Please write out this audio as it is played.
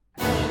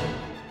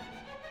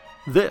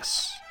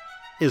This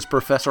is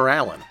Professor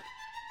Allen,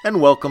 and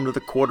welcome to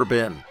the Quarter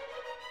Bin.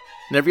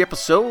 In every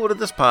episode of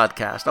this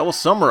podcast, I will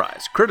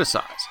summarize,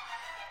 criticize,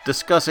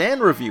 discuss,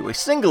 and review a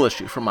single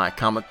issue from my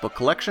comic book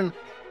collection,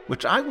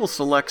 which I will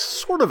select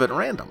sort of at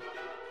random.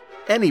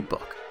 Any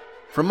book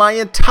from my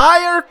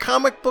entire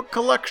comic book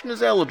collection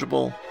is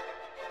eligible.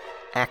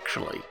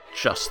 Actually,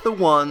 just the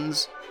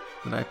ones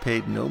that I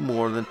paid no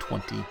more than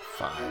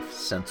 25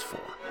 cents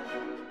for.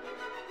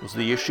 Was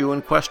the issue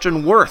in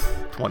question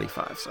worth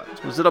 25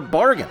 cents? Was it a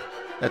bargain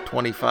at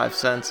 25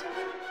 cents?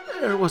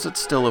 Or was it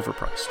still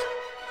overpriced?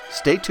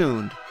 Stay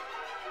tuned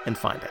and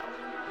find out.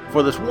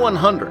 For this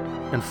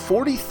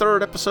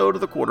 143rd episode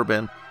of the Quarter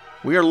Bin,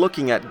 we are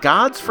looking at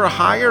Gods for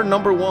Hire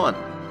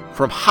 #1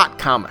 from Hot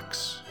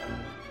Comics,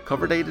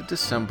 cover dated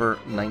December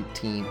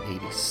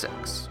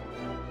 1986.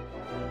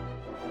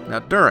 Now,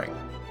 during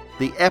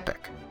the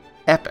epic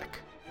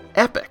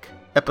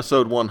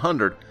episode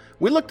 100,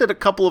 we looked at a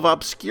couple of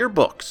obscure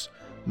books,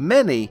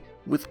 many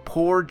with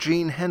poor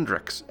Gene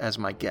Hendricks as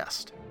my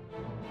guest.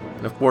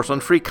 And of course,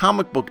 on Free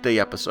Comic Book Day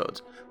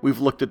episodes, we've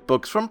looked at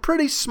books from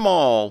pretty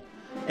small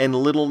and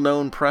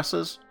little-known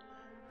presses.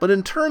 But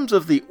in terms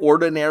of the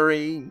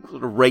ordinary,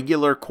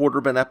 regular Quarter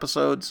Bin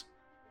episodes,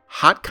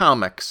 Hot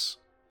Comics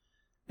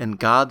and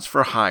Gods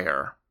for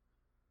Hire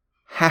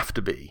have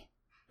to be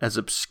as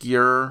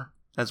obscure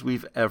as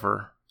we've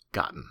ever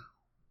gotten.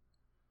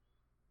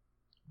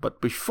 But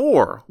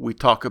before we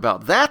talk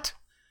about that,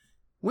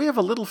 we have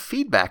a little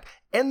feedback.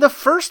 And the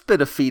first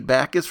bit of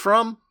feedback is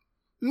from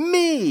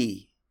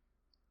me.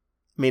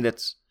 I mean,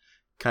 it's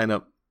kind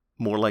of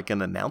more like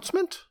an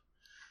announcement.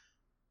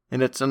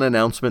 And it's an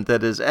announcement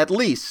that is at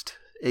least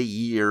a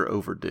year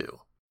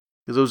overdue.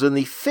 Because it was in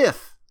the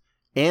 5th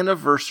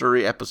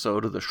anniversary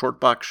episode of the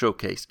Shortbox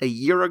Showcase, a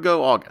year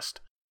ago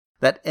August,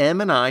 that Em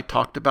and I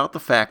talked about the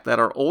fact that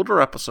our older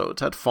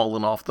episodes had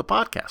fallen off the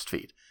podcast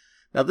feed.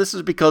 Now, this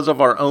is because of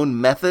our own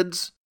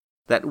methods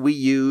that we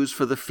use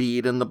for the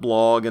feed and the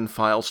blog and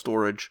file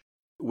storage,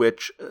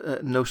 which,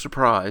 no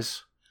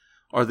surprise,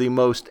 are the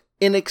most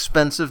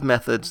inexpensive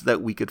methods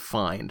that we could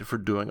find for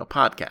doing a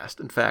podcast.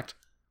 In fact,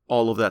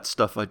 all of that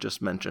stuff I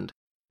just mentioned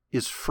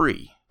is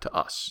free to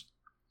us.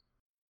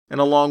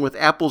 And along with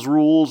Apple's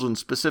rules and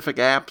specific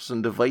apps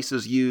and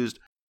devices used,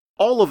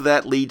 all of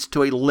that leads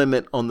to a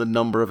limit on the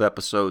number of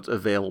episodes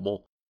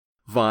available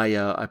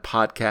via a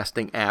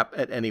podcasting app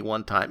at any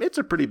one time. It's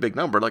a pretty big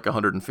number, like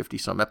 150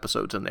 some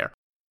episodes in there.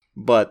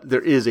 But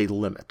there is a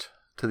limit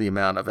to the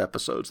amount of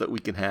episodes that we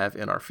can have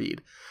in our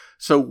feed.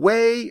 So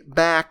way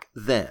back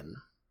then,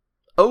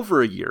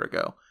 over a year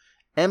ago,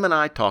 Em and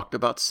I talked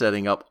about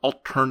setting up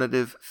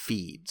alternative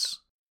feeds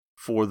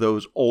for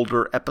those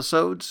older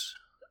episodes.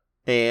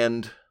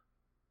 And,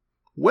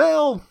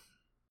 well,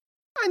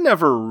 I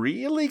never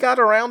really got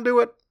around to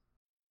it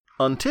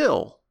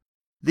until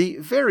the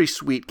very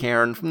sweet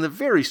Karen from the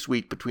very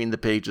sweet Between the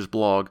Pages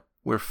blog,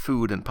 where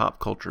food and pop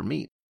culture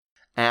meet,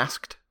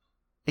 asked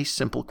a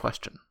simple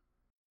question.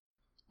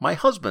 My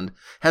husband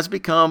has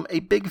become a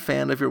big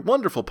fan of your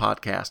wonderful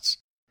podcasts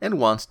and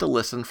wants to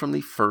listen from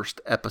the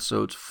first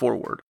episodes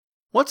forward.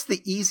 What's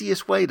the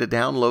easiest way to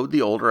download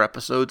the older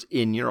episodes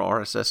in your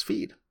RSS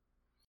feed?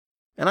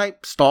 And I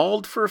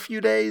stalled for a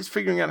few days,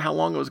 figuring out how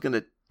long it was going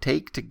to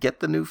take to get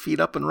the new feed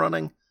up and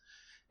running.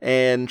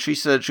 And she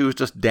said she was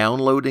just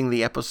downloading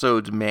the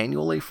episodes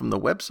manually from the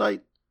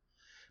website.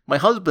 My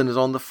husband is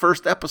on the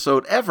first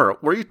episode ever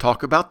where you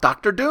talk about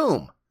Doctor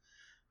Doom.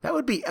 That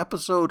would be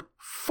episode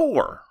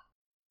 4,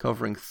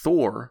 covering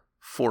Thor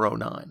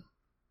 409.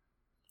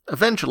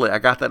 Eventually, I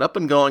got that up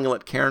and going and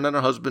let Karen and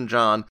her husband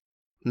John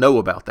know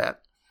about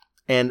that.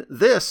 And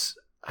this,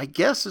 I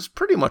guess, is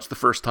pretty much the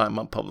first time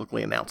I'm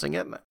publicly announcing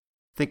it. And I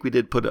think we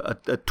did put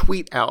a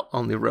tweet out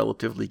on the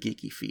Relatively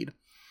Geeky feed.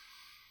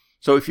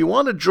 So if you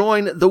want to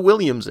join the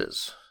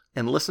Williamses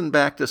and listen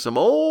back to some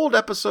old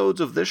episodes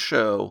of this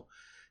show,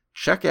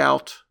 check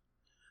out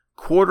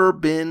Quarter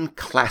Bin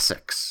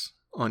Classics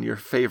on your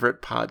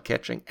favorite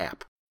podcatching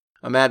app.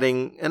 I'm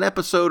adding an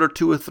episode or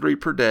 2 or 3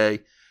 per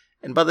day,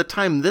 and by the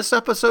time this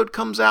episode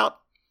comes out,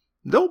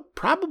 there'll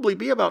probably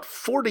be about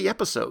 40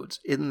 episodes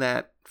in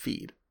that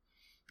feed.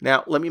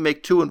 Now, let me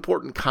make 2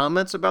 important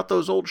comments about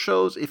those old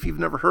shows if you've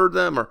never heard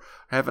them or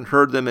haven't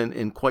heard them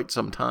in quite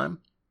some time.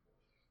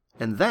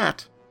 And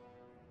that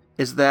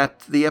is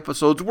that the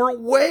episodes were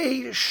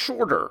way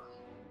shorter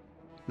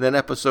than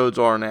episodes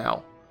are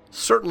now.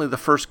 Certainly the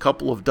first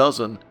couple of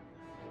dozen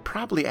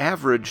probably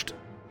averaged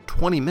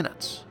 20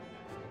 minutes.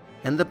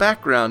 And the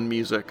background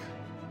music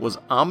was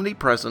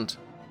omnipresent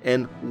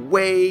and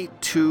way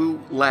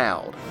too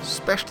loud,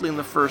 especially in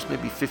the first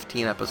maybe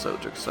 15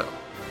 episodes or so.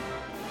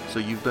 So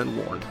you've been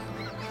warned.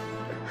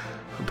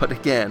 But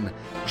again,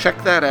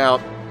 check that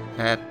out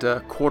at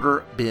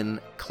Quarter Bin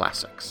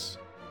Classics.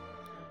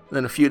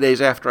 Then a few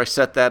days after I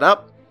set that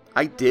up,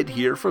 I did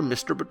hear from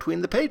Mr.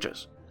 Between the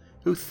Pages,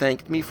 who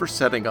thanked me for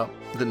setting up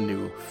the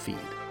new feed.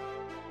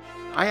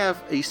 I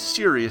have a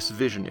serious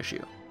vision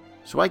issue,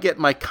 so I get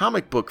my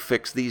comic book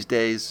fix these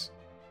days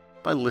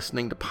by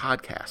listening to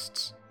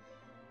podcasts.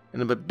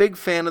 And I'm a big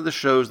fan of the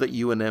shows that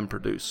U&M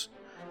produce.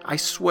 I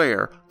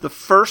swear, the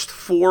first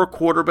 4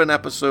 Quarterbin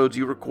episodes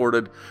you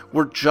recorded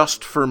were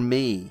just for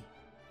me.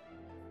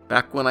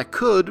 Back when I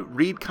could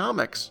read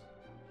comics,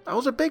 I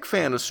was a big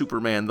fan of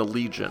Superman the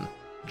Legion,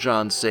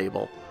 Jon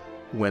Sable,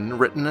 when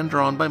written and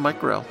drawn by Mike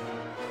Grell,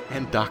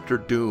 and Doctor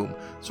Doom,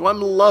 so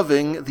I'm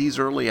loving these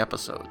early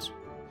episodes.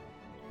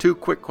 2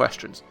 quick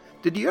questions.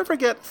 Did you ever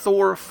get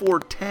Thor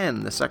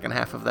 410, the second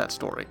half of that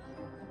story?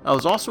 I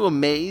was also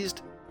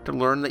amazed to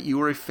learn that you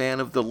were a fan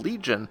of the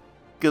Legion,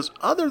 because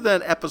other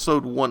than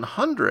episode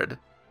 100,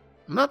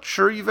 I'm not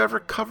sure you've ever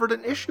covered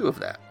an issue of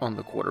that on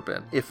the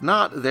Quarterbin. If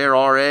not, there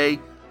are a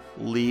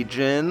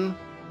legion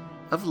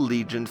of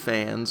Legion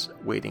fans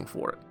waiting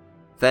for it.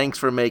 Thanks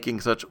for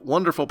making such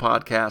wonderful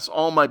podcasts.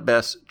 All my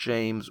best,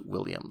 James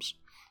Williams.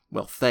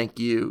 Well, thank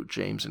you,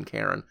 James and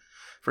Karen,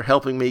 for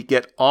helping me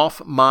get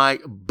off my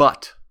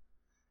butt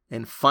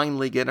and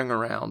finally getting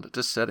around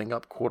to setting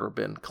up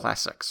Quarterbin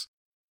Classics.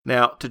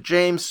 Now, to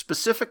James'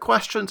 specific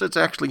questions, it's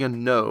actually a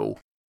no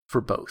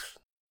for both.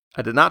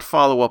 I did not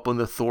follow up on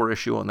the Thor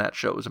issue on that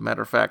show. As a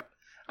matter of fact,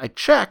 I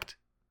checked,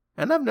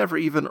 and I've never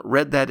even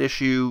read that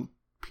issue,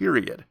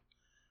 period.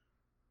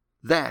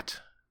 That,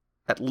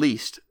 at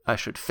least, I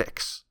should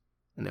fix.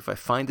 And if I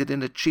find it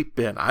in a cheap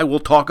bin, I will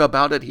talk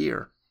about it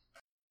here.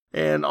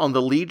 And on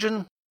the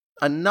Legion,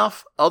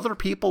 enough other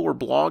people were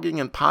blogging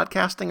and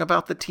podcasting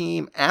about the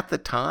team at the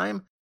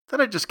time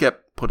that I just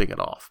kept putting it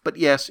off. But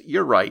yes,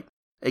 you're right.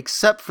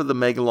 Except for the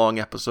mega-long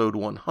episode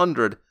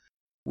 100,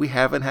 we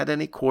haven't had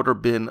any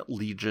Quarterbin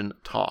Legion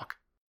talk.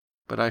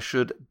 But I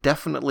should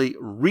definitely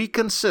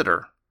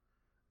reconsider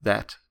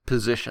that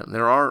position.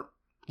 There are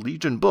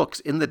Legion books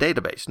in the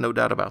database, no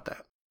doubt about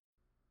that.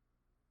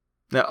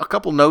 Now, a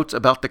couple notes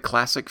about the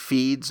classic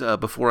feeds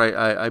before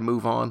I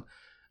move on.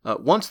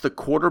 Once the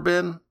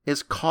Quarterbin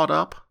is caught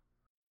up,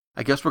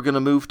 I guess we're going to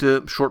move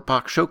to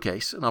Shortbox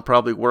Showcase, and I'll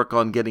probably work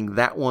on getting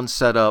that one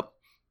set up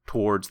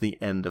towards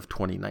the end of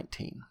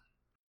 2019.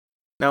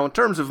 Now, in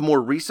terms of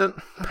more recent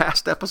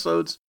past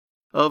episodes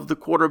of the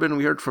Quarterbin,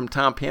 we heard from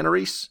Tom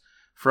Panarese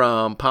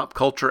from Pop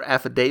Culture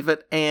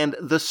Affidavit and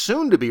the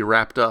soon-to-be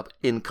wrapped-up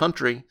In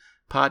Country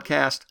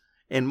podcast,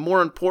 and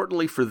more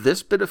importantly for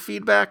this bit of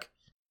feedback,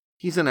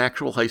 he's an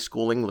actual high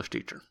school English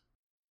teacher.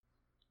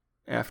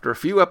 After a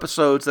few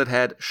episodes that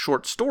had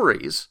short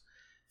stories,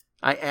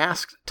 I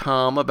asked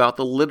Tom about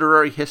the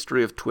literary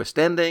history of twist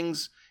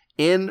endings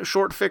in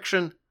short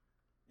fiction,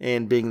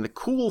 and being the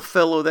cool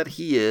fellow that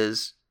he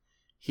is,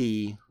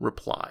 he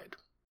replied.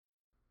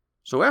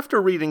 So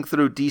after reading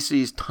through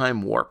DC's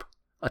Time Warp,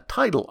 a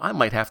title I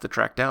might have to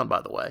track down,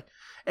 by the way,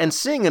 and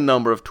seeing a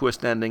number of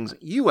twist endings,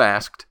 you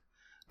asked,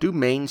 do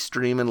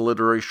mainstream and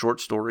literary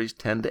short stories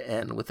tend to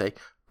end with a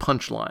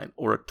punchline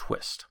or a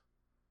twist?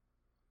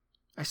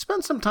 I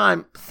spent some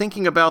time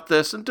thinking about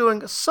this and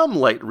doing some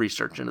light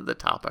research into the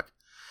topic,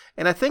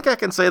 and I think I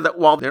can say that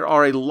while there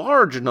are a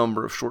large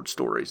number of short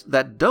stories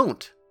that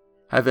don't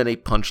have any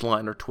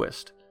punchline or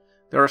twist,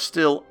 there are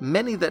still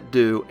many that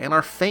do and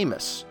are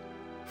famous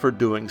for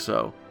doing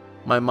so.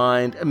 My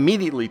mind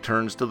immediately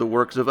turns to the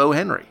works of O.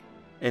 Henry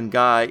and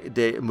Guy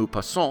de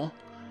Maupassant,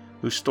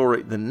 whose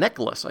story The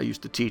Necklace I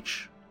used to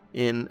teach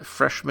in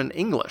freshman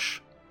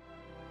English.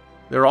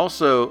 There are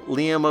also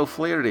Liam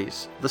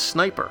O'Flaherty's The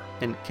Sniper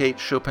and Kate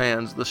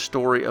Chopin's The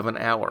Story of an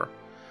Hour,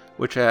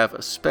 which have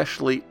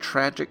especially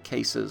tragic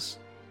cases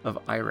of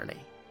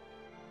irony,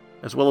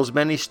 as well as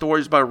many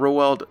stories by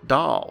Roald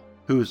Dahl,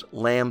 whose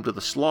Lamb to the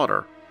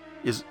Slaughter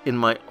is in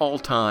my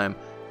all-time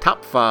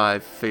top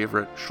 5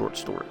 favorite short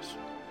stories.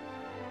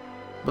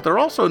 But there are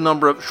also a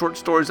number of short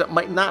stories that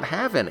might not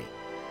have any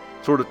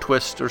sort of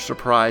twist or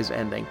surprise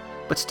ending,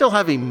 but still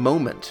have a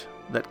moment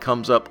that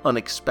comes up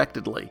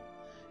unexpectedly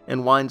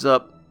and winds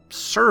up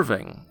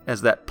serving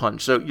as that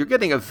punch. So you're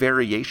getting a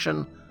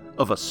variation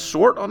of a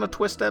sort on a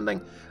twist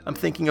ending. I'm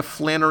thinking of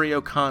Flannery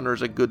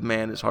O'Connor's A Good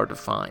Man Is Hard to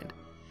Find,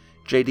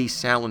 J.D.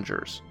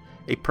 Salinger's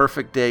A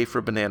Perfect Day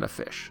for Banana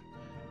Fish,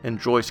 and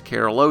Joyce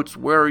Carol Oates'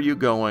 Where Are You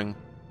Going?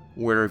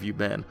 Where Have You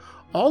Been?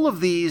 All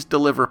of these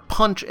deliver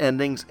punch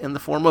endings in the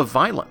form of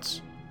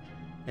violence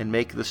and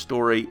make the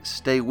story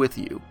stay with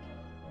you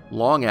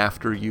long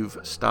after you've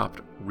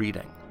stopped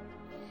reading.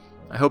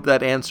 I hope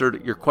that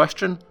answered your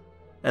question.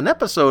 An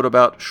episode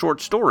about short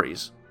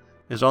stories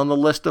is on the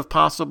list of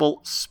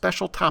possible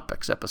special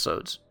topics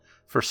episodes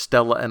for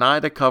Stella and I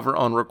to cover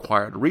on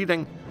required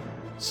reading,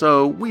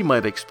 so we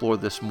might explore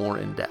this more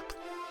in depth.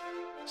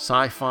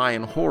 Sci-fi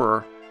and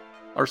horror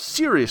are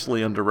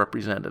seriously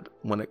underrepresented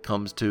when it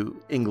comes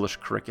to English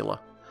curricula,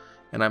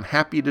 and I'm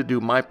happy to do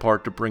my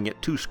part to bring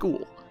it to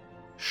school.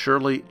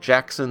 Shirley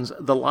Jackson's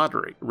The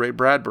Lottery, Ray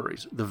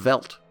Bradbury's The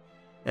Veldt,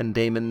 and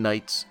Damon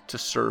Knight's To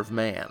Serve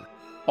Man.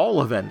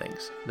 All of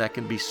endings that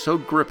can be so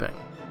gripping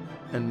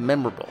and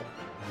memorable,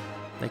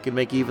 they can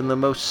make even the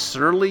most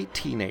surly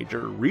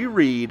teenager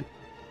reread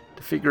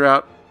to figure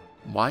out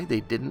why they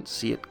didn't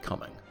see it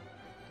coming.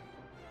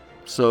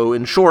 So,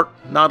 in short,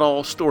 not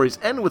all stories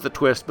end with a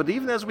twist, but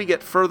even as we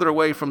get further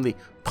away from the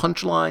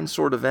punchline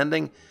sort of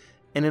ending,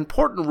 an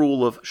important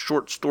rule of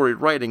short story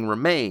writing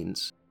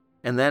remains,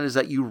 and that is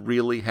that you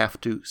really have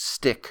to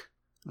stick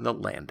the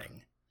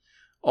landing.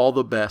 All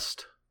the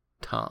best,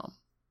 Tom.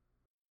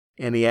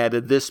 And he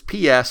added this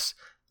P.S.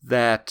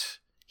 that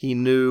he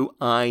knew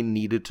I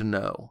needed to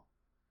know.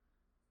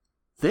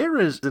 There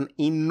is an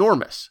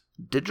enormous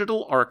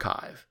digital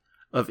archive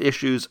of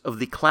issues of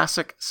the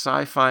classic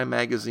sci-fi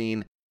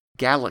magazine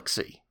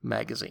Galaxy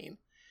magazine.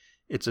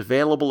 It's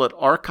available at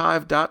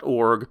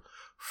archive.org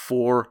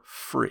for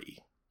free,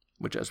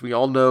 which, as we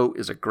all know,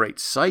 is a great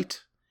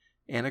site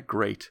and a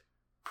great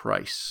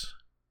price.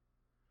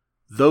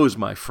 Those,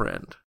 my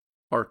friend,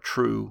 are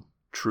true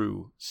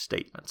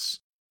statements.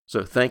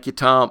 So thank you,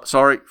 Tom.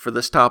 Sorry for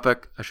this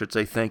topic. I should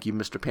say thank you,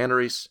 Mr.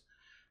 Panarese.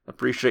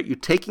 Appreciate you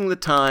taking the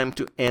time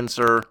to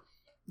answer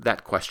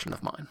that question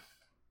of mine.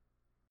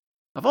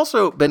 I've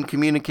also been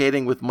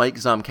communicating with Mike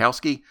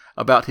Zomkowski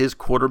about his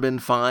quarter bin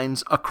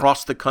finds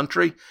across the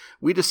country.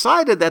 We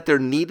decided that there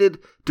needed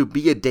to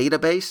be a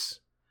database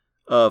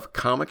of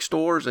comic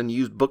stores and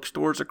used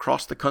bookstores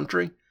across the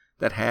country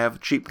that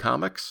have cheap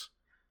comics.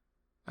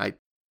 I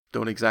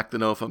don't exactly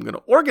know if I'm going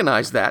to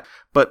organize that,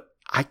 but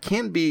I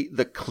can be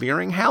the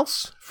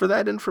clearinghouse for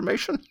that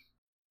information.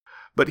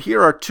 But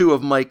here are two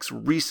of Mike's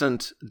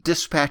recent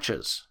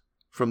dispatches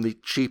from the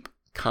cheap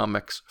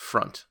comics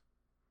front.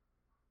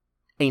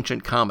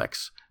 Ancient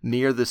Comics,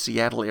 near the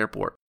Seattle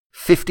airport.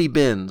 50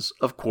 bins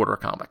of quarter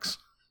comics.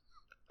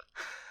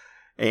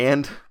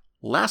 And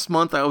last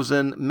month I was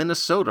in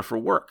Minnesota for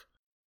work,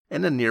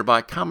 and a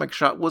nearby comic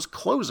shop was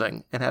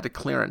closing and had a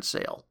clearance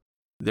sale.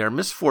 Their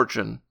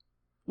misfortune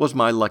was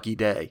my lucky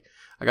day.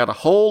 I got a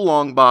whole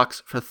long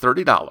box for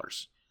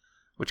 $30,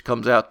 which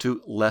comes out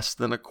to less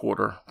than a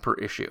quarter per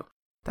issue.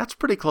 That's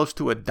pretty close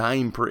to a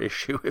dime per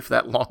issue if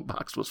that long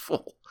box was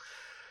full.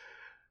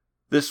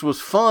 This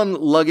was fun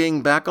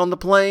lugging back on the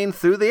plane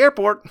through the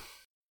airport.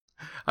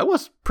 I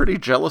was pretty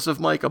jealous of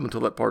Mike up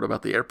until that part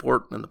about the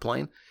airport and the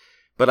plane.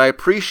 But I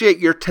appreciate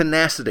your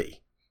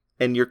tenacity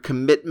and your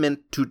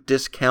commitment to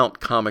discount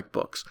comic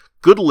books.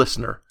 Good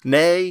listener.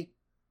 Nay,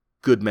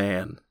 good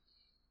man.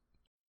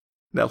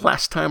 Now,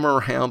 last time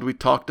around, we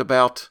talked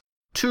about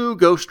 2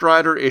 Ghost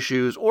Rider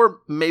issues,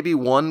 or maybe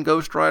 1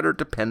 Ghost Rider,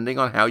 depending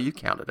on how you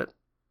counted it.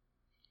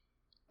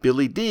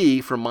 Billy D.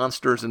 from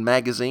Monsters and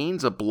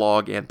Magazines, a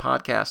blog and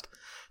podcast,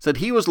 said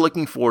he was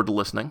looking forward to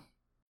listening.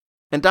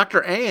 And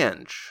Dr.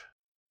 Ange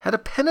had a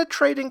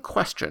penetrating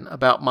question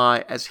about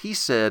my, as he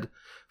said,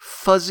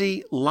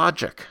 fuzzy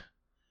logic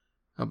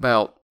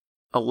about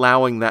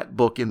allowing that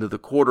book into the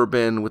quarter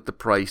bin with the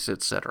price,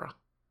 etc.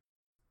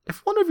 If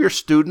one of your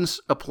students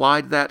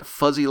applied that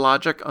fuzzy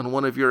logic on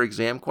one of your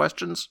exam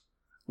questions,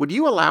 would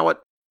you allow it?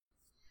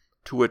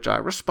 To which I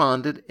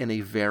responded in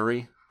a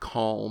very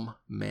calm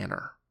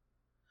manner.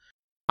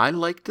 I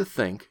like to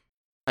think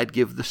I'd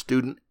give the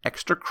student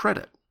extra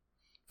credit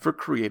for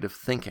creative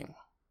thinking.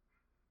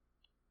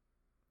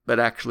 But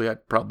actually,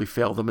 I'd probably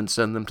fail them and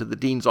send them to the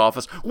dean's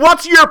office.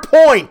 What's your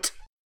point?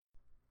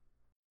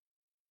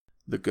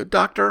 The good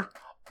doctor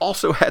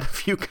also had a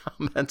few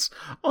comments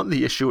on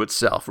the issue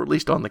itself, or at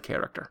least on the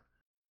character.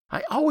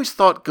 I always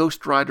thought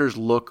Ghost Rider's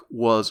look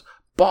was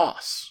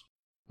boss.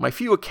 My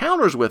few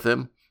encounters with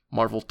him,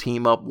 Marvel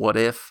Team Up, What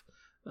If,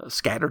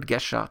 scattered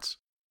guest shots,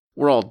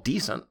 were all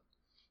decent,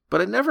 but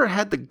I never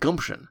had the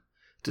gumption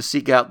to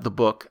seek out the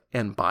book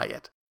and buy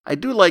it. I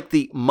do like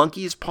the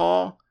monkey's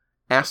paw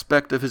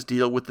aspect of his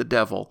deal with the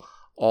devil.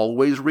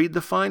 Always read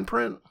the fine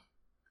print.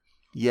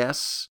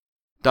 Yes,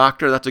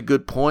 doctor, that's a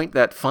good point.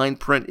 That fine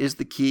print is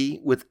the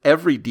key with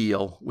every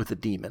deal with a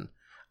demon.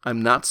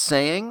 I'm not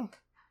saying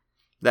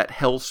that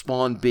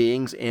hell-spawn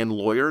beings and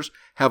lawyers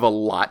have a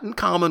lot in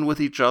common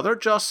with each other,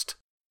 just,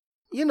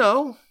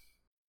 Now,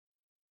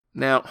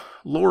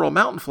 Laurel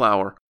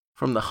Mountainflower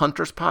from the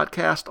Hunters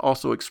podcast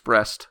also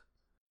expressed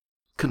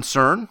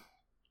concern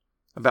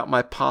about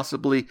my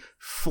possibly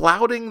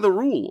flouting the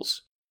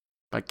rules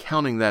by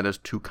counting that as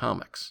 2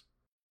 comics.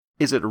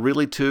 Is it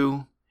really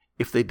 2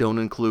 if they don't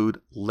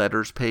include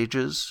letters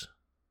pages?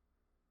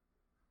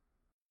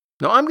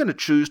 Now, I'm going to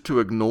choose to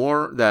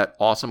ignore that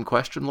awesome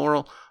question,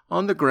 Laurel,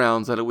 on the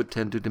grounds that it would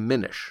tend to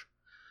diminish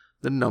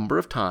the number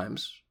of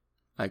times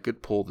I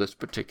could pull this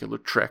particular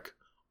trick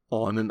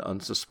on an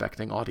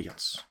unsuspecting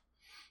audience.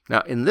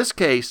 Now, in this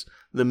case,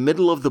 the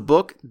middle of the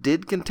book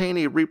did contain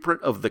a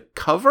reprint of the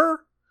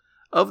cover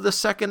of the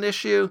second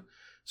issue,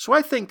 so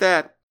I think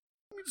that,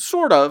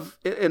 sort of,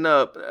 in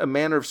a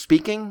manner of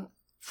speaking,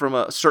 from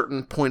a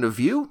certain point of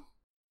view,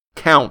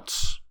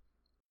 counts.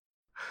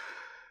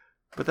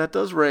 But that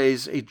does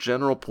raise a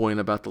general point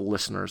about the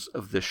listeners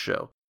of this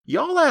show.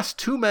 Y'all ask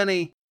too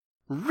many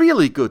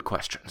really good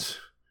questions.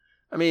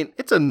 I mean,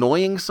 it's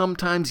annoying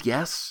sometimes,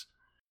 yes,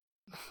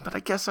 but I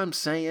guess I'm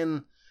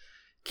saying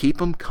keep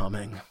them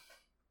coming.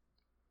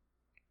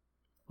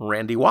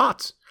 Randy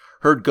Watts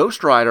heard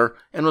Ghost Rider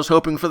and was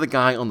hoping for the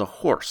guy on the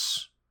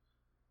horse,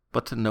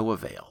 but to no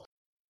avail.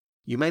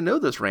 You may know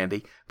this,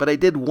 Randy, but I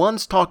did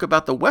once talk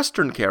about the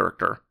Western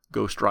character,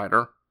 Ghost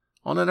Rider,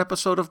 on an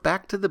episode of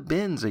Back to the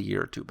Bins a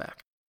year or 2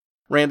 back.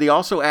 Randy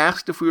also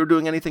asked if we were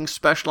doing anything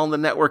special on the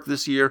network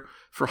this year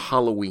for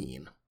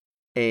Halloween.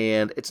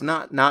 And it's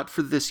not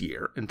for this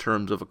year in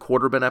terms of a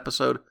quarter bin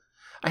episode.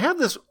 I have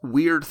this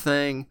weird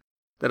thing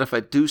that if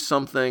I do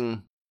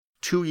something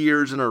 2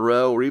 years in a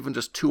row or even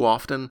just too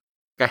often,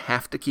 I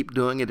have to keep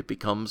doing it. It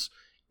becomes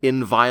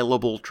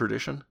inviolable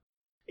tradition.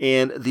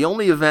 And the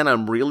only event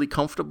I'm really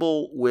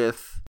comfortable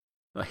with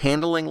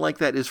handling like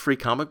that is Free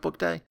Comic Book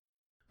Day.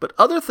 But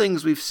other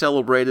things we've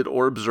celebrated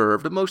or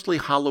observed, mostly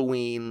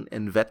Halloween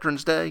and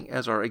Veterans Day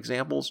as our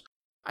examples,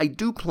 I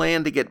do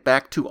plan to get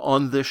back to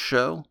on this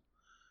show,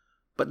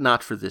 but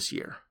not for this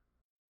year.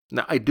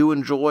 Now, I do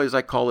enjoy, as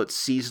I call it,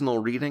 seasonal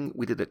reading.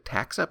 We did a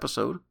tax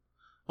episode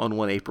on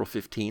one April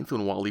 15th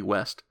when Wally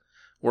West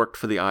worked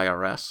for the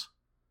IRS.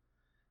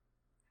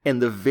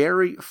 And the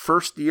very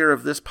first year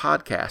of this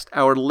podcast,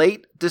 our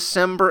late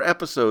December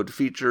episode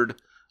featured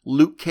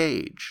Luke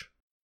Cage,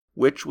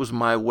 which was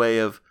my way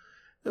of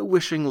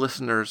wishing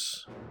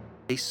listeners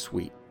a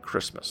sweet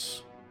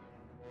Christmas.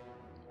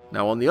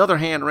 Now, on the other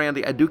hand,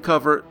 Randy, I do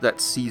cover that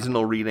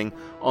seasonal reading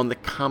on the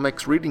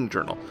Comics Reading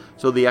Journal.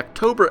 So the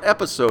October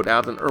episode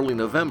out in early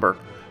November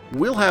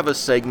will have a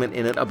segment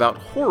in it about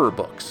horror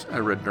books I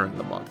read during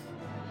the month.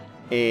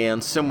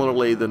 And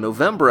similarly, the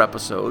November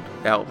episode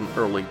out in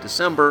early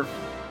December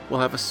will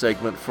have a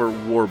segment for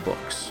war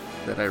books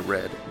that I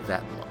read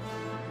that month.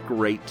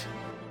 Great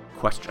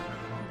question.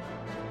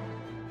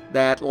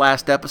 That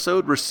last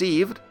episode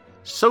received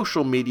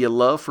social media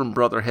love from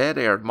Brotherhead,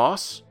 Aaron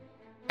Moss,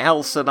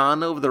 Al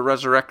Sedano of the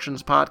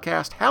Resurrections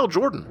podcast, Hal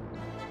Jordan,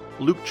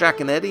 Luke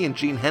Giaconetti and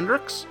Gene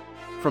Hendricks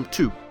from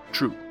Two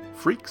True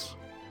Freaks,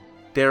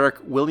 Derek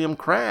William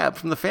Crabb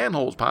from the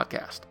Fanholes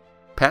podcast,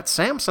 Pat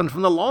Sampson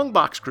from the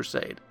Longbox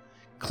Crusade,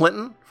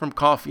 Clinton from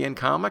Coffee and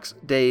Comics,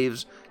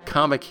 Dave's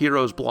Comic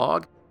Heroes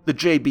blog, the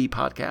JB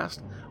podcast,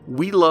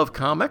 We Love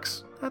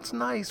Comics, that's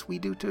nice, we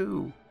do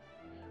too,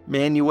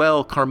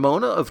 Manuel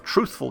Carmona of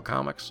Truthful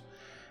Comics,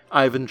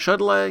 Ivan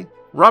Chudley,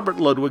 Robert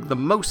Ludwig, the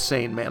most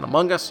sane man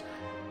among us,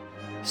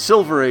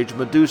 Silver Age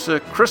Medusa,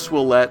 Chris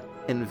Willett,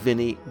 and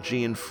Vinny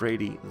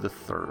Gianfredi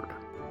III.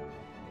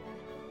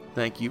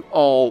 Thank you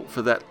all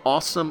for that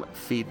awesome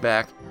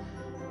feedback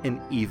and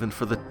even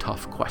for the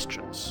tough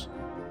questions,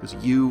 because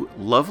you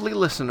lovely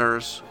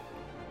listeners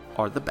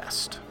are the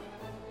best.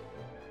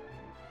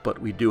 But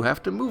we do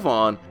have to move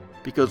on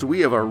because we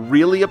have a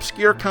really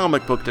obscure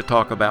comic book to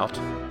talk about.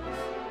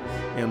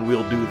 And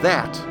we'll do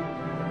that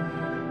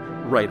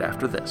right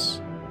after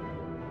this.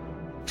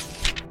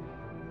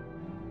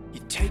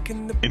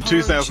 In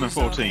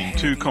 2014,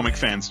 two comic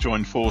fans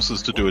joined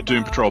forces to do a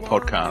Doom Patrol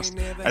podcast.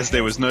 As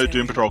there was no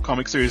Doom Patrol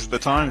comic series at the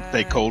time,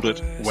 they called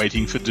it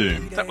Waiting for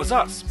Doom. That was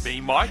us, me,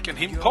 Mike, and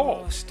him,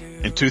 Paul.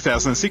 In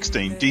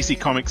 2016, DC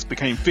Comics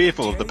became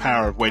fearful of the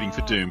power of Waiting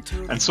for Doom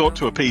and sought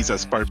to appease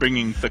us by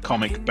bringing the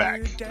comic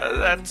back.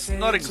 That's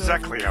not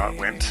exactly how it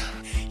went.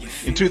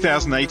 In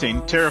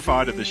 2018,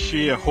 terrified of the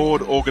sheer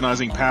horde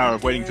organising power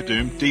of Waiting for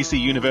Doom, DC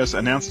Universe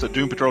announced a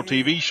Doom Patrol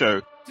TV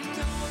show.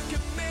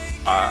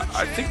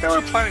 I think they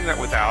were planning that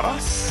without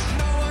us.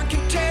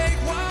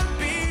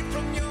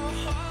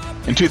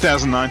 In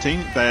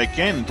 2019, they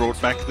again brought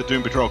back the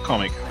Doom Patrol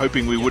comic,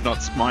 hoping we would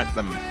not smite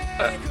them.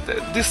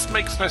 This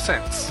makes no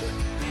sense.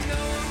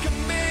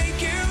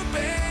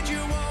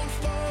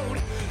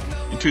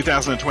 In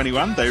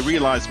 2021, they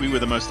realised we were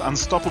the most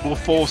unstoppable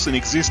force in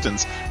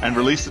existence and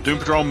released the Doom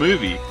Patrol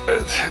movie.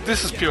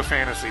 This is pure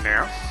fantasy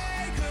now.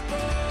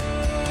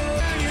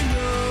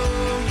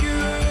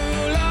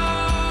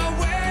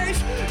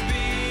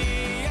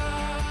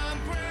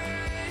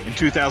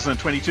 In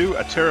 2022,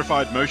 a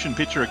terrified Motion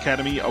Picture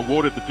Academy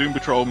awarded the Doom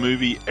Patrol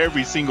movie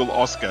every single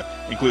Oscar,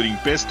 including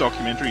Best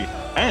Documentary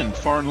and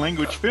Foreign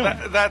Language Film.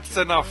 That's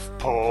enough,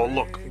 Paul.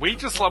 Look, we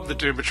just love the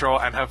Doom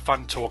Patrol and have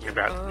fun talking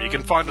about them. You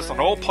can find us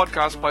on all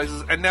podcast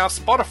places and now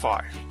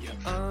Spotify.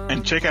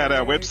 And check out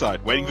our website,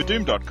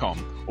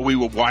 waitingfordoom.com, or we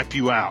will wipe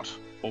you out,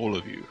 all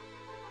of you.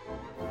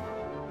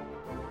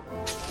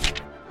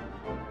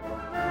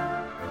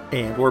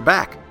 And we're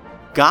back.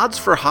 Gods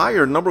for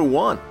Hire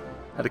 #1.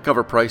 At a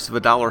cover price of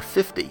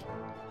 $1.50,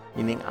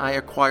 meaning I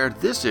acquired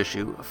this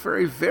issue for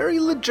a very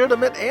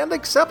legitimate and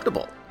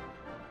acceptable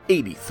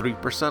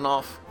 83%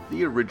 off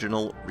the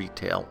original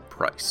retail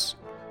price.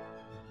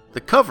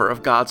 The cover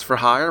of Gods for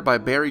Hire by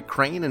Barry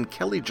Crane and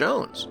Kelly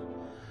Jones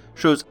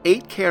shows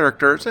 8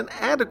 characters in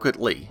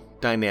adequately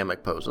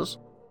dynamic poses.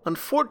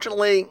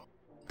 Unfortunately,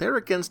 they're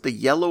against a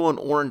yellow and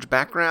orange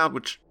background,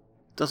 which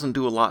doesn't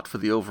do a lot for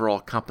the overall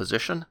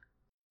composition.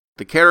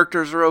 The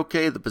characters are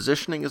okay, the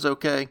positioning is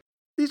okay.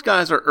 These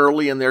guys are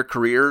early in their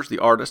careers, the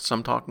artists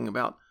I'm talking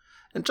about,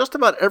 and just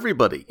about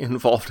everybody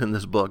involved in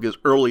this book is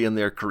early in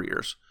their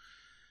careers.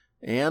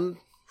 And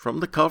from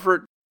the cover,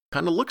 it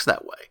kind of looks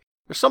that way.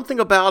 There's something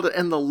about it,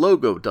 and the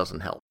logo doesn't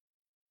help.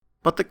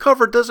 But the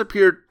cover does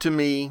appear to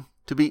me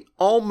to be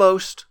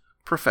almost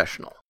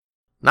professional.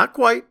 Not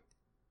quite,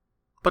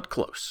 but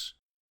close.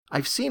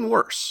 I've seen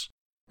worse,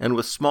 and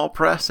with small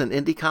press and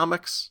indie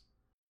comics,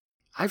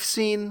 I've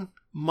seen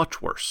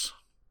much worse.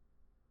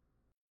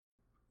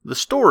 The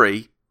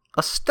story,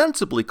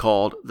 ostensibly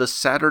called The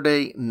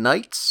Saturday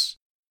Knights,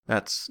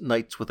 that's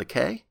Knights with a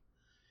K.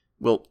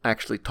 We'll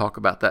actually talk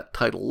about that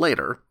title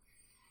later,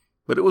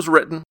 but it was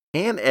written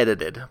and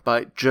edited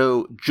by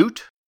Joe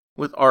Jute,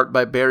 with art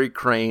by Barry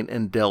Crane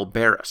and Del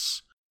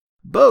Barris.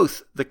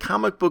 Both the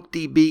Comic Book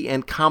DB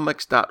and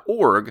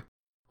Comics.org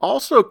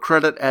also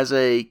credit as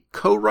a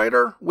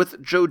co-writer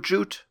with Joe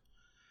Jute,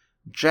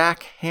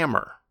 Jack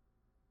Hammer.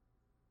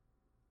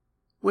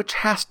 Which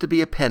has to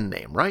be a pen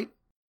name, right?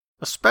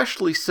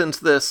 Especially since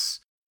this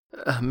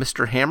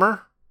Mr.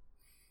 Hammer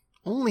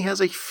only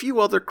has a few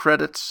other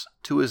credits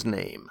to his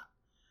name.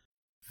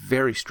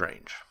 Very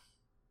strange.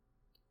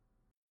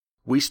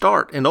 We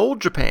start in old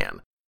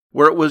Japan,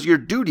 where it was your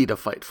duty to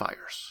fight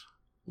fires.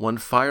 One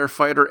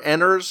firefighter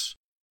enters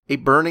a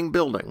burning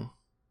building,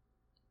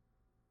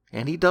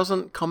 and he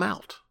doesn't come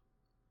out.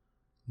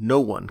 No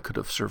one could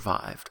have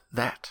survived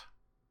that.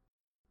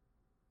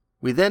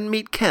 We then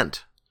meet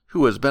Kent,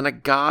 who has been a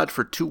god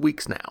for 2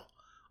 weeks now,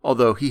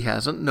 although he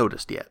hasn't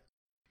noticed yet.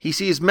 He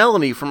sees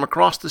Melanie from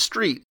across the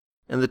street,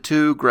 and the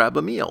two grab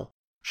a meal.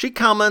 She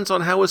comments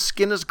on how his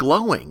skin is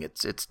glowing.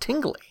 It's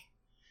tingly.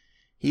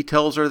 He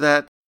tells her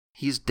that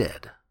he's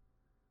dead.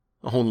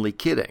 Only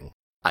kidding,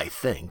 I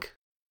think.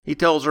 He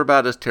tells her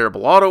about his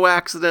terrible auto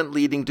accident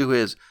leading to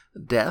his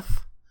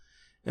death,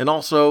 and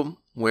also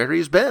where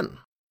he's been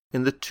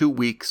in the 2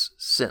 weeks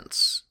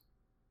since.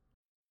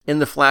 In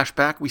the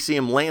flashback, we see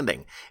him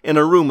landing in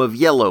a room of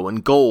yellow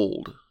and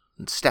gold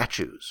and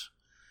statues.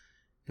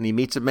 And he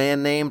meets a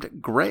man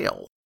named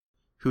Grail,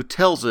 who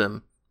tells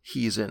him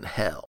he's in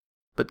hell.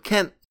 But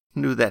Kent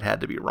knew that had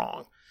to be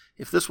wrong.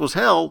 If this was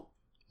hell,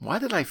 why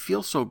did I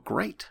feel so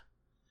great?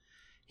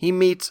 He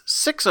meets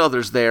 6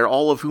 others there,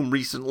 all of whom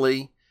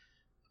recently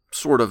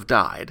sort of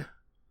died.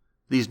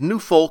 These new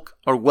folk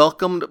are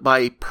welcomed by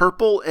a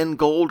purple and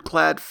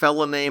gold-clad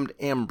fella named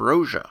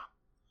Ambrosia.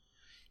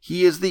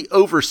 He is the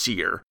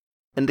overseer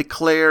and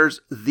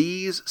declares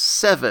these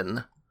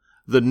 7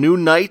 the new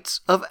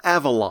knights of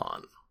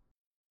Avalon.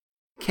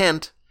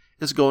 Kent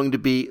is going to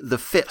be the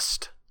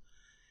Fist.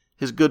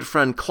 His good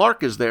friend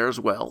Clark is there as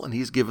well, and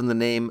he's given the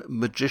name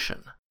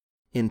Magician.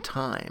 In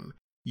time,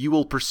 you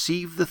will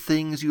perceive the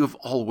things you have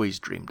always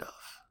dreamed of.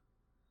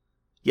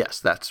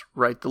 Yes, that's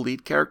right, the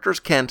lead character is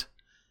Kent,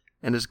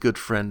 and his good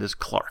friend is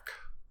Clark.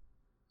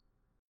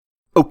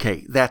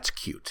 Okay, that's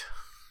cute.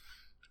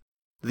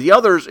 The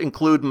others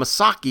include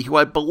Masaki, who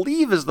I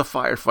believe is the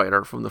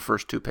firefighter from the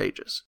first 2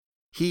 pages.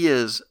 He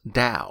is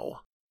Dao,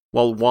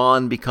 while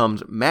Juan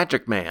becomes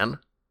Magic Man,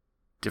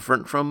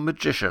 different from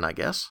Magician, I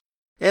guess,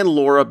 and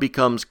Laura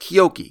becomes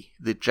Kyoki,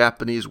 the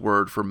Japanese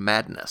word for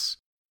madness.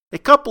 A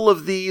couple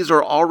of these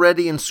are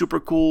already in super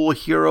cool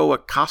hero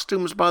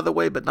costumes, by the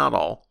way, but not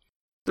all.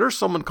 There's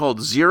someone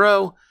called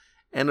Zero,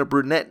 and a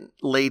brunette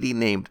lady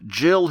named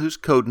Jill, whose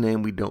code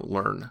name we don't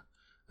learn,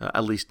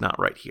 at least not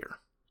right here.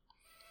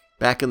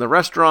 Back in the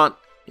restaurant,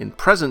 in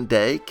present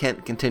day,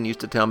 Kent continues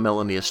to tell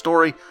Melanie a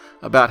story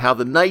about how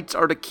the knights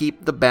are to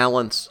keep the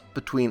balance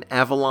between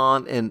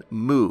Avalon and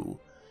Mu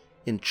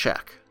in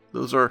check.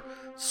 Those are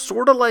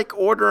sort of like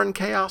order and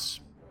chaos.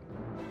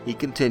 He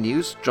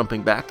continues,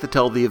 jumping back to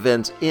tell the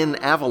events in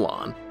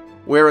Avalon,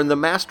 wherein the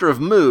Master of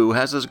Mu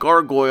has his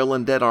gargoyle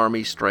and dead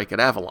army strike at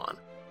Avalon.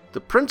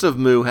 The Prince of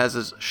Mu has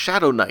his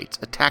Shadow Knights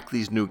attack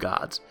these new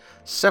gods,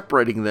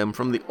 separating them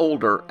from the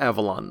older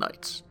Avalon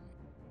Knights.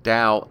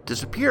 Dao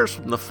disappears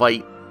from the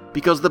fight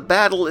because the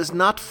battle is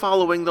not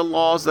following the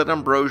laws that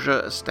Ambrosia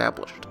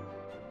established.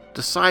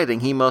 Deciding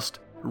he must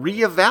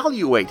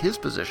reevaluate his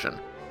position,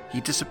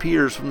 he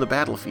disappears from the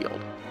battlefield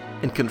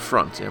and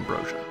confronts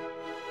Ambrosia.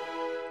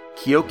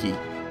 Kyoki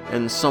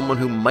and someone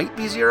who might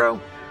be Zero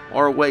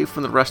are away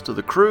from the rest of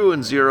the crew,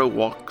 and Zero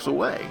walks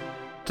away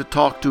to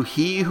talk to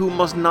he who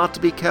must not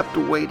be kept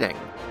waiting.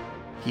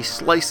 He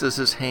slices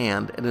his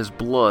hand, and his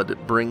blood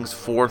brings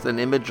forth an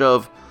image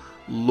of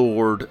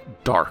Lord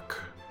Dark,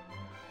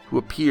 who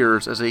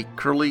appears as a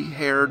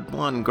curly-haired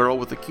blonde girl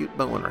with a cute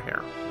bow in her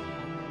hair.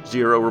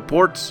 Zero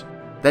reports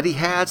that he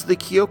has the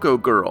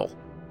Kyoko girl,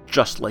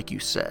 just like you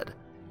said.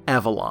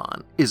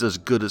 Avalon is as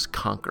good as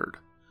conquered.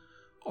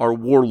 Our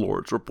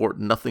warlords report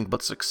nothing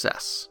but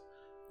success.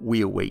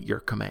 We await your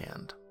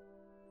command.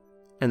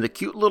 And the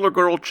cute little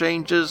girl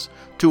changes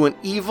to an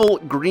evil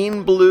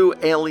green-blue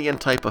alien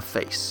type of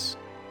face.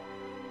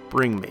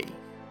 Bring me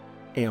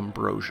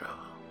Ambrosia.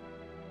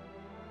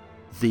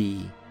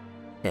 The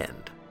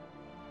end.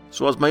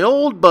 So as my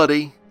old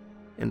buddy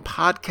and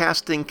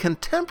podcasting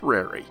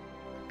contemporary,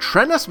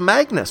 Trennis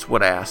Magnus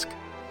would ask,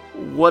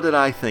 what did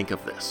I think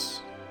of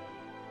this?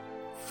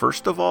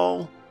 First of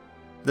all,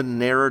 the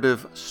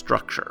narrative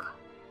structure.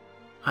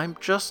 I'm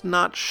just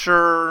not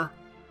sure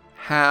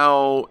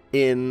how,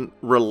 in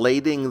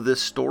relating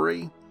this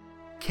story,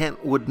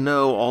 Kent would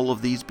know all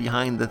of these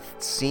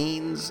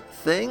behind-the-scenes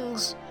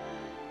things,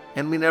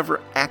 and we never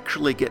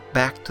actually get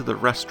back to the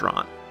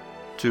restaurant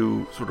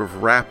to sort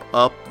of wrap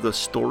up the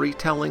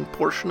storytelling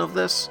portion of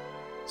this.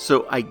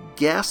 So I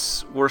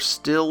guess we're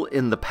still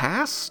in the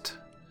past,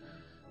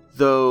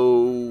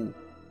 though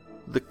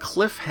the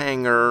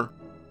cliffhanger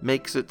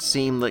makes it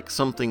seem like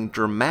something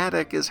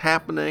dramatic is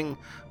happening,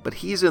 but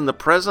he's in the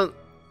present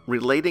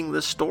relating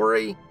this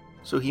story.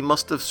 so he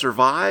must have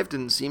survived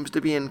and seems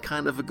to be in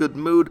kind of a good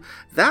mood.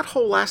 That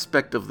whole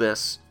aspect of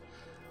this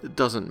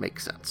doesn't make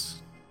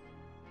sense.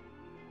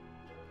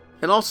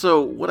 And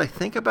also, what I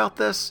think about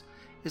this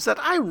is that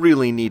I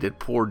really needed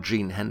poor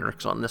Gene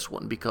Hendricks on this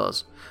one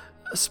because,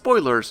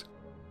 spoilers,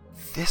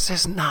 this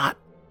is not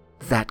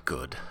that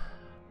good.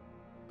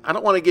 I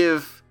don't want to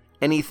give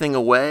anything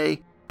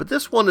away, but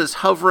this one is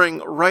hovering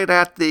right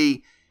at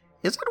the,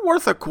 is it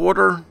worth a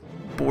quarter,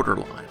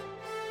 borderline.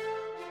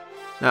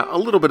 Now, a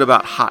little bit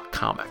about Hot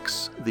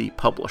Comics, the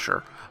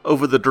publisher.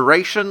 Over the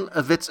duration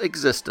of its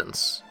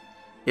existence,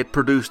 it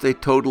produced a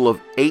total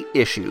of 8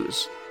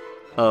 issues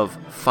of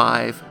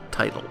 5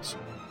 titles,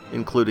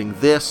 including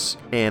this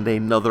and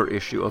another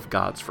issue of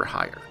Gods for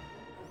Hire.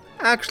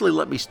 Actually,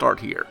 let me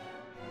start here.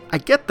 I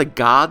get the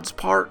gods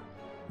part.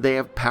 They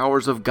have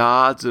powers of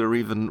gods that are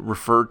even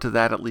referred to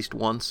that at least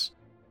once.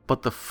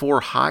 But the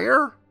for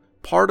hire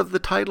part of the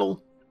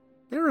title,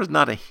 there is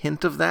not a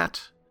hint of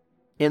that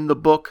in the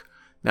book.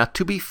 Now,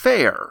 to be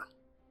fair,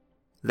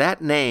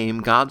 that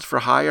name, Gods for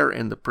Hire,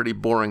 and the pretty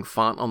boring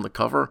font on the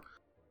cover,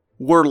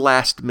 were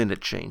last-minute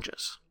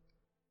changes.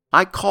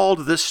 I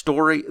called this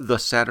story The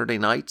Saturday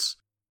Nights.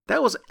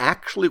 That was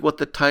actually what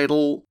the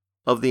title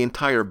of the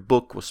entire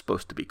book was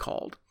supposed to be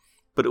called,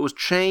 but it was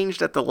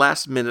changed at the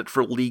last minute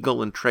for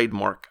legal and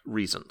trademark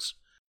reasons.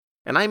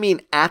 And I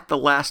mean at the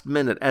last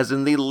minute, as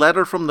in the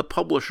letter from the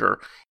publisher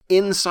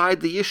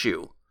inside the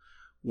issue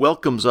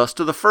welcomes us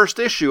to the first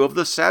issue of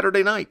The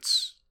Saturday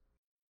Nights.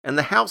 And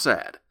the house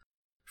ad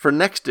for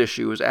next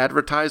issue is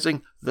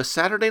advertising The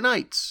Saturday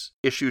Nights,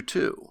 issue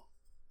 2.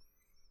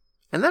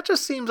 And that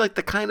just seems like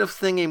the kind of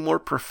thing a more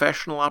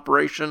professional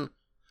operation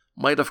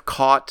might have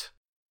caught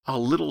a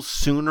little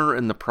sooner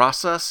in the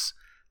process,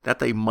 that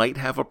they might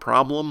have a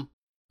problem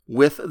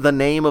with the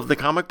name of the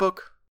comic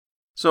book.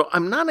 So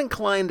I'm not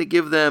inclined to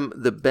give them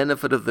the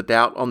benefit of the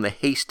doubt on the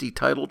hasty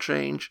title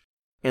change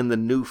and the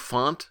new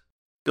font,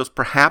 because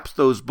perhaps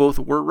those both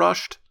were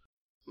rushed,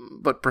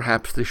 but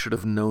perhaps they should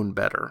have known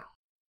better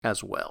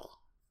as well.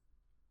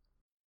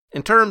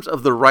 In terms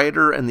of the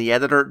writer and the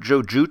editor,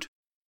 Joe Jute,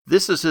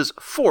 this is his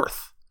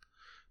 4th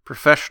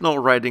professional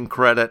writing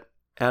credit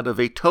out of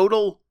a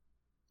total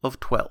of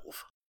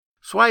 12.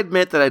 So I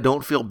admit that I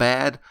don't feel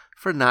bad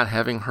for not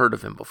having heard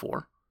of him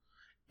before.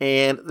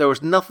 And there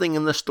was nothing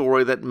in the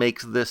story that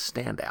makes this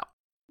stand out,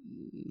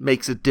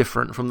 makes it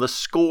different from the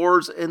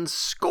scores and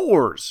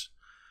scores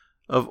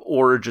of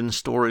origin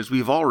stories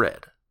we've all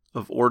read,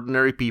 of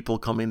ordinary people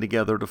coming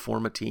together to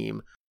form a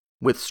team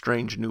with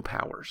strange new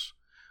powers.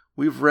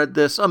 We've read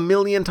this a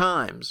million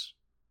times.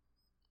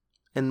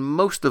 And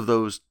most of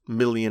those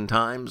million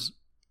times,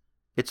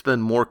 it's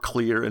been more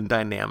clear and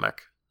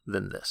dynamic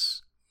than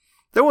this.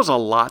 There was a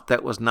lot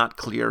that was not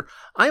clear.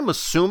 I'm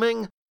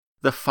assuming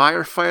the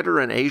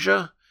firefighter in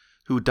Asia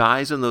who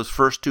dies in those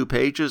first 2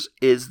 pages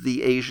is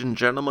the Asian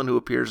gentleman who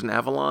appears in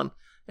Avalon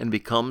and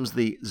becomes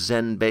the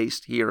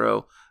Zen-based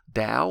hero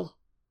Dao.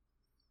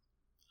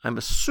 I'm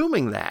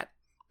assuming that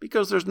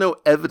because there's no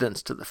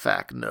evidence to the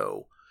fact,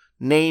 no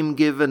name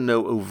given,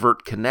 no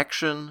overt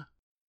connection.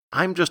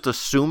 I'm just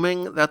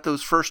assuming that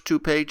those first 2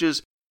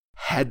 pages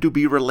had to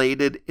be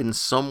related in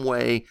some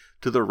way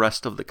to the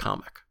rest of the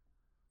comic.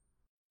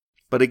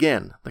 But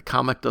again, the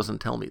comic doesn't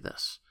tell me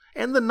this.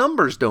 And the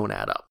numbers don't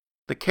add up.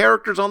 The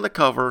characters on the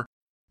cover,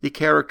 the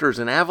characters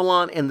in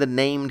Avalon, and the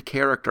named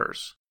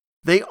characters,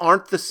 they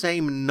aren't the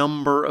same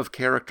number of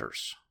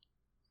characters.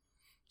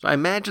 So I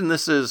imagine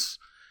this is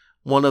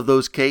one of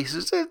those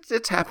cases,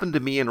 it's happened to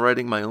me in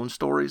writing my own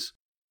stories,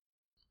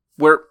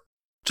 where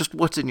just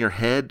what's in your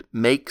head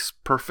makes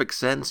perfect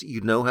sense.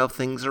 You know how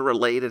things are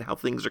related, how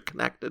things are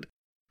connected,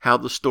 how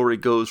the story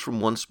goes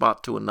from one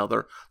spot to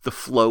another, the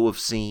flow of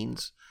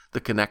scenes, the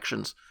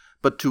connections.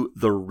 But to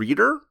the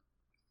reader,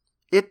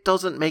 it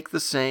doesn't make the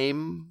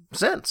same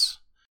sense.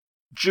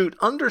 Jute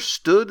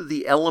understood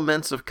the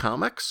elements of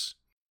comics,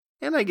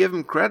 and I give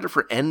him credit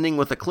for ending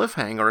with a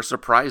cliffhanger, a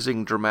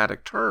surprising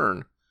dramatic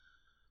turn.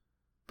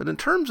 But in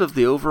terms of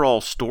the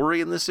overall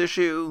story in this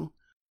issue,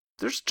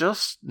 there's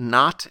just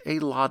not a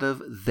lot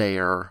of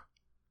there.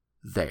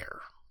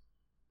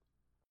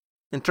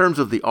 In terms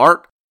of the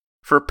art,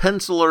 for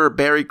penciler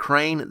Barry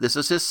Crane, this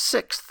is his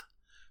 6th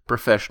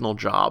professional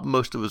job.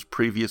 Most of his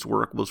previous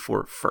work was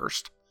for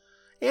First.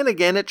 And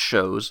again, it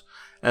shows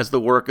as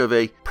the work of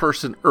a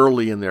person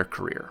early in their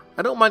career.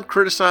 I don't mind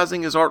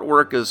criticizing his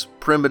artwork as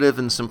primitive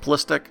and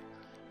simplistic,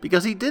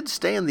 because he did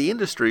stay in the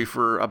industry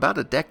for about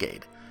a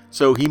decade,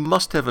 so he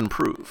must have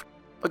improved.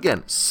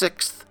 Again,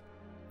 6th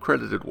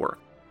credited work.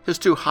 His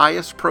 2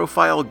 highest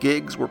profile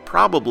gigs were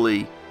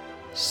probably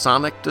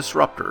Sonic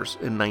Disruptors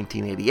in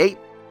 1988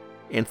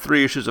 and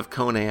 3 issues of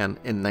Conan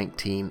in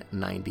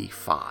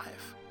 1995.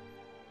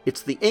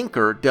 It's the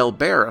inker, Del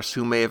Barris,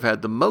 who may have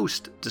had the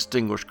most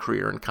distinguished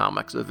career in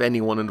comics of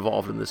anyone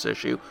involved in this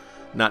issue,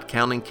 not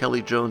counting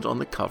Kelly Jones on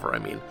the cover. I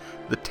mean,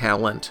 the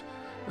talent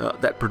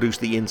that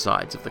produced the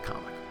insides of the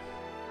comic.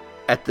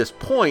 At this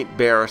point,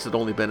 Barris had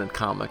only been in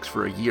comics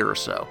for a year or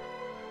so.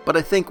 But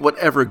I think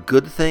whatever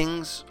good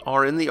things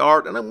are in the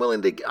art, and I'm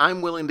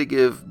willing to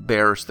give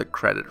Barris the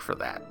credit for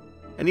that.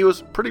 And he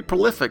was pretty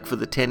prolific for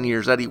the 10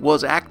 years that he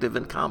was active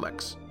in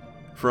comics,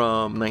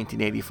 from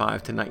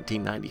 1985 to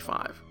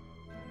 1995.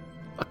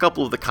 A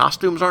couple of the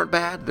costumes aren't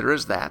bad, there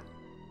is that.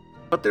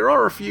 But there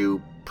are a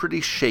few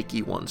pretty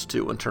shaky ones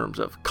too, in terms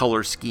of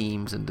color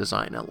schemes and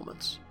design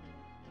elements.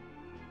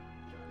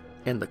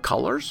 And the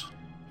colors?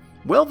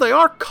 Well, they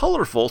are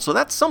colorful, so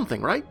that's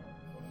something, right?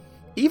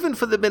 Even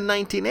for the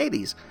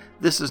mid-1980s,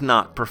 this is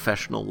not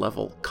professional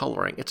level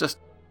coloring. It's just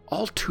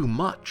all too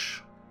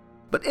much.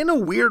 But in a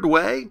weird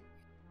way,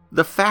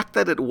 the fact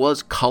that it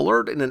was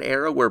colored in an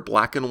era where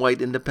black and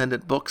white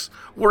independent books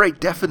were a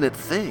definite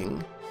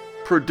thing,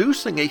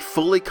 producing a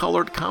fully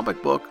colored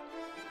comic book,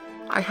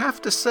 I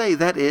have to say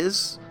that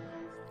is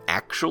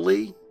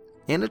actually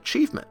an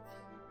achievement.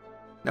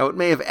 Now, it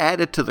may have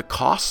added to the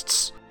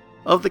costs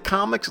of the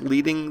comics,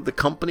 leading the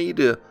company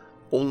to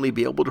only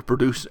be able to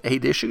produce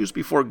 8 issues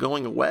before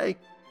going away.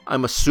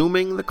 I'm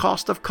assuming the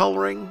cost of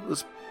coloring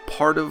was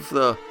part of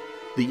the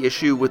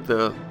issue with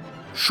the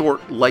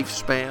short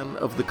lifespan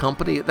of the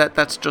company.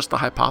 That's just a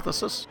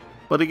hypothesis.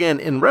 But again,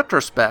 in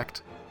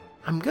retrospect,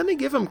 I'm going to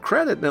give him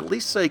credit and at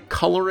least say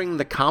coloring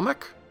the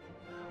comic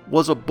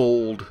was a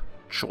bold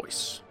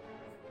choice.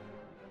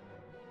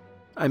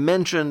 I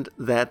mentioned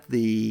that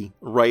the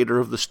writer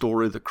of the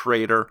story, the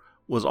creator,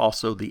 was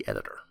also the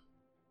editor.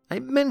 I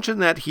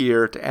mentioned that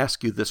here to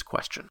ask you this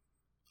question.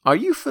 Are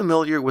you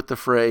familiar with the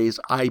phrase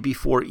I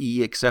before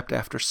E except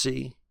after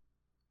C?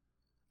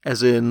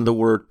 As in the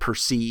word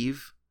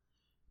perceive,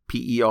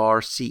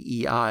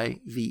 Perceive?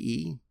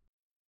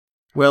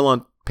 Well,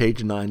 on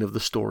page 9 of the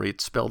story,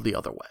 it's spelled the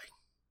other way.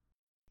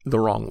 The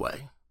wrong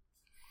way.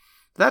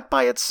 That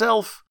by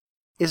itself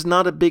is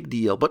not a big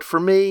deal, but for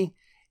me,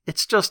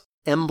 it's just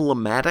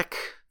emblematic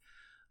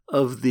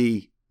of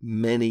the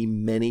many,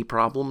 many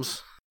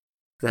problems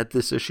that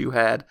this issue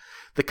had.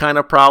 The kind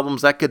of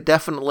problems that could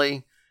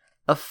definitely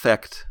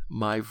affect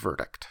my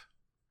verdict.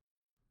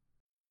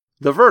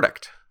 The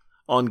verdict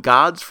on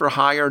Gods for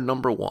Hire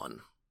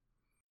 #1.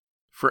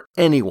 For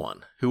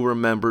anyone who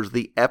remembers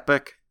the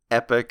epic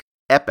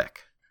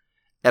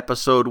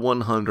episode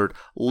 100,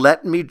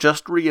 let me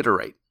just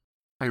reiterate,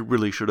 I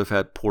really should have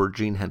had poor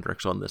Gene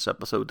Hendricks on this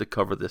episode to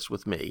cover this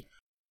with me.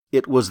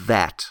 It was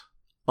that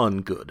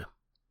ungood.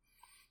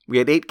 We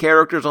had 8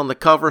 characters on the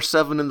cover,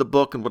 7 in the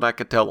book, and what I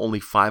could tell,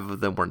 only 5 of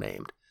them were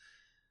named.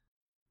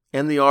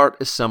 And the art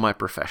is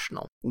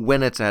semi-professional,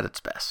 when it's at its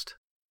best.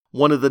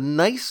 One of the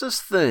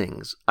nicest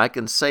things I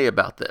can say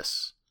about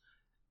this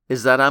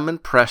is that I'm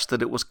impressed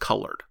that it was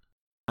colored.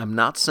 I'm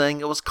not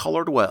saying it was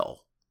colored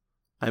well.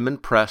 I'm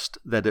impressed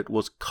that it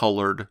was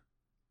colored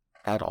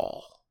at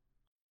all.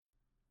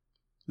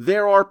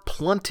 There are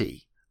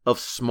plenty of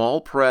small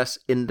press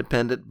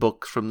independent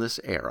books from this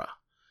era,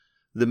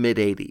 the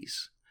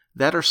mid-80s,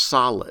 that are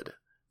solid,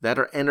 that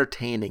are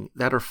entertaining,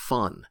 that are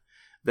fun,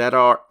 that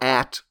are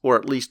at, or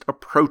at least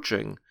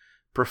approaching,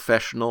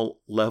 professional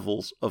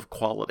levels of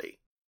quality.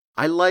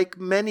 I like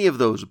many of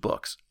those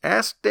books.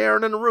 Ask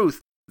Darren and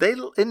Ruth. They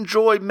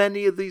enjoy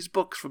many of these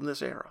books from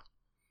this era.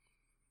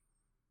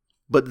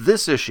 But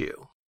this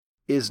issue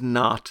is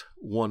not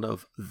one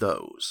of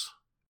those.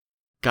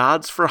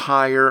 Gods for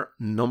Hire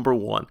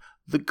 #1.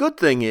 The good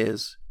thing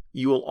is,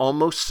 you will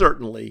almost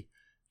certainly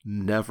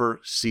never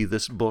see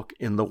this book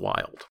in the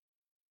wild.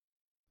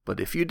 But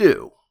if you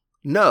do,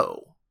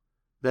 know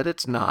that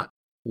it's not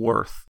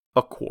worth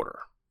a quarter.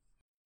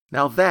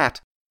 Now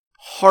that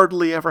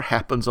hardly ever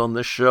happens on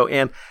this show,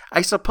 and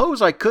I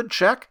suppose I could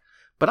check,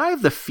 but I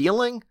have the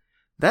feeling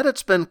that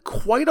it's been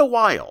quite a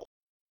while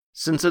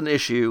since an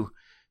issue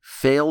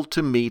failed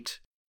to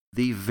meet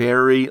the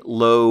very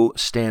low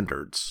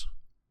standards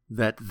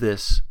that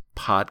this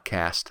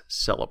podcast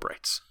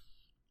celebrates.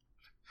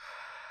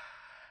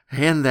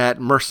 And that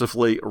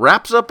mercifully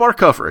wraps up our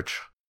coverage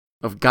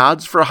of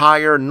Gods for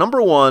Hire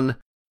 #1,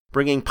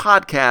 bringing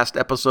podcast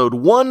episode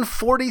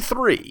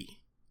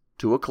 143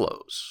 to a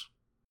close.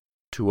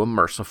 To a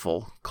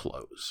merciful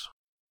close.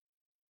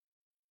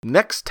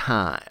 Next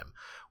time.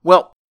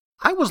 Well,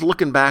 I was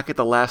looking back at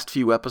the last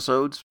few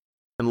episodes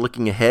and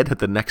looking ahead at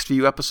the next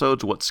few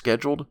episodes, what's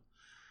scheduled.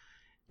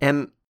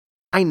 And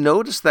I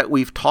noticed that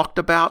we've talked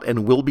about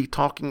and will be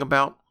talking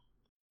about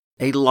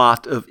a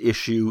lot of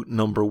issue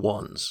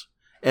 #1s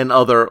and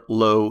other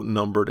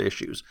low-numbered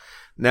issues.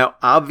 Now,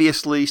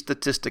 obviously,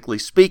 statistically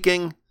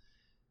speaking,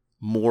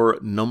 more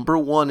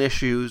 #1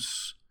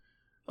 issues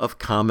of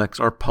comics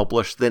are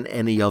published than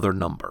any other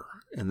number,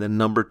 and then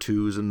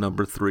 #2s and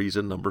 #3s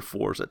and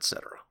 #4s,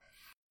 etc.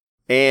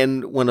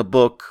 And when a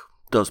book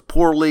does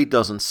poorly,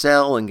 doesn't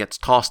sell, and gets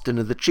tossed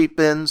into the cheap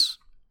bins,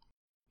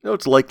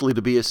 it's likely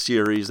to be a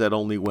series that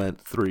only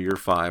went 3 or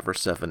 5 or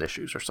 7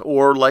 issues or so,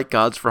 or like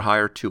Gods for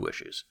Hire, 2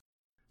 issues.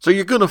 So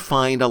you're going to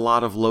find a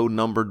lot of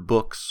low-numbered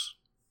books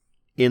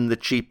in the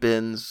cheap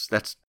bins.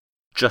 That's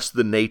just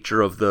the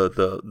nature of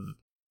the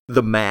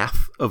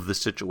math of the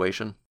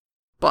situation.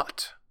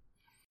 But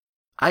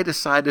I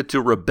decided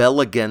to rebel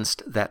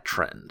against that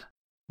trend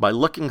by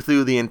looking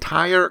through the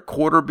entire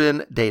quarter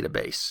bin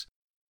database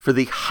for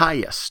the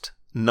highest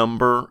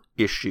number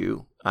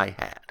issue I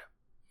had.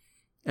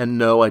 And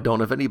no, I don't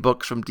have any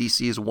books from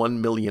DC's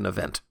 1 million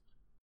event.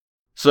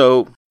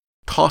 So,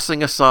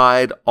 tossing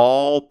aside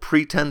all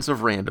pretense of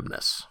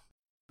randomness,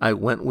 I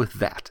went with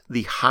that,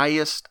 the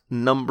highest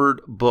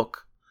numbered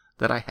book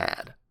that I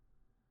had.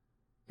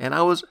 And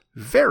I was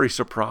very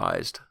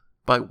surprised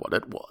by what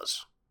it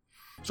was.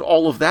 So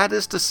all of that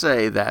is to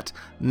say that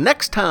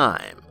next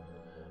time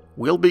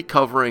we'll be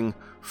covering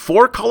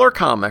 4-Color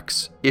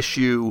Comics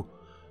issue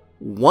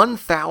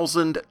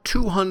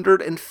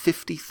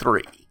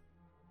 1253,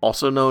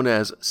 also known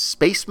as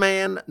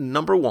Spaceman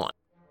 #1.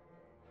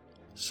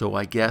 So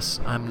I guess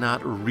I'm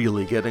not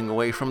really getting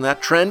away from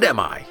that trend, am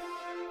I?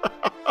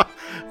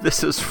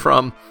 This is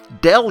from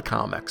Dell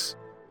Comics,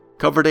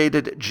 cover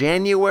dated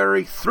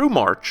January through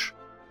March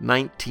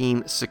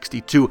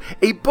 1962,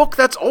 a book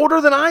that's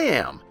older than I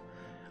am.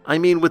 I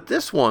mean, with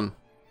this one,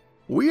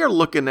 we are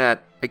looking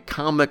at a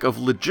comic of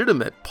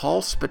legitimate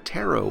Paul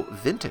Spataro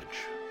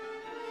vintage.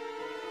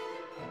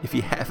 If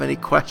you have any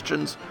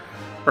questions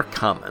or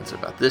comments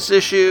about this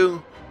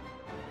issue,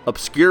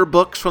 obscure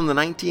books from the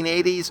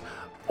 1980s,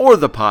 or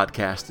the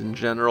podcast in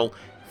general,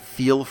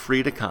 feel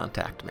free to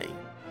contact me.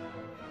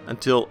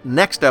 Until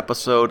next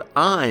episode,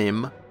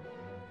 I'm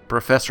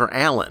Professor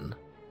Allen,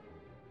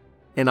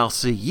 and I'll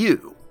see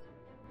you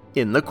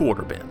in the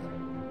quarter bin.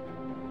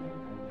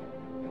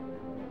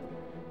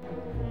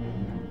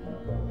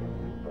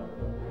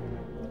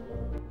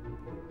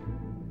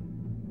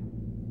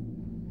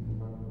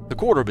 The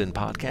Quarter Bin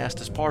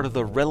Podcast is part of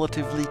the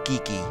Relatively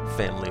Geeky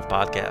family of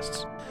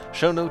podcasts.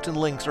 Show notes and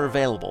links are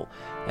available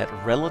at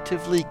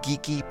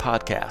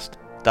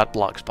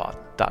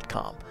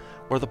relativelygeekypodcast.blogspot.com,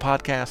 where the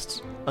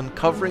podcasts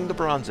Uncovering the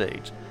Bronze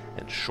Age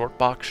and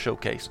Shortbox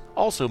Showcase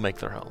also make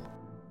their home.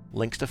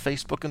 Links to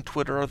Facebook and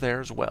Twitter are there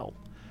as well.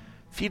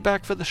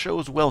 Feedback for the show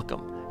is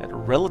welcome at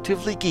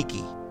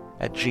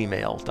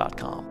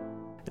relativelygeeky@gmail.com.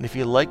 And if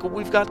you like what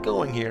we've got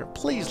going here,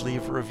 please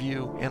leave a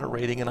review and a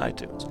rating in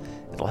iTunes.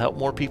 It'll help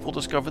more people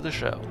discover the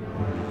show.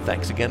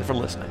 Thanks again for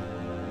listening.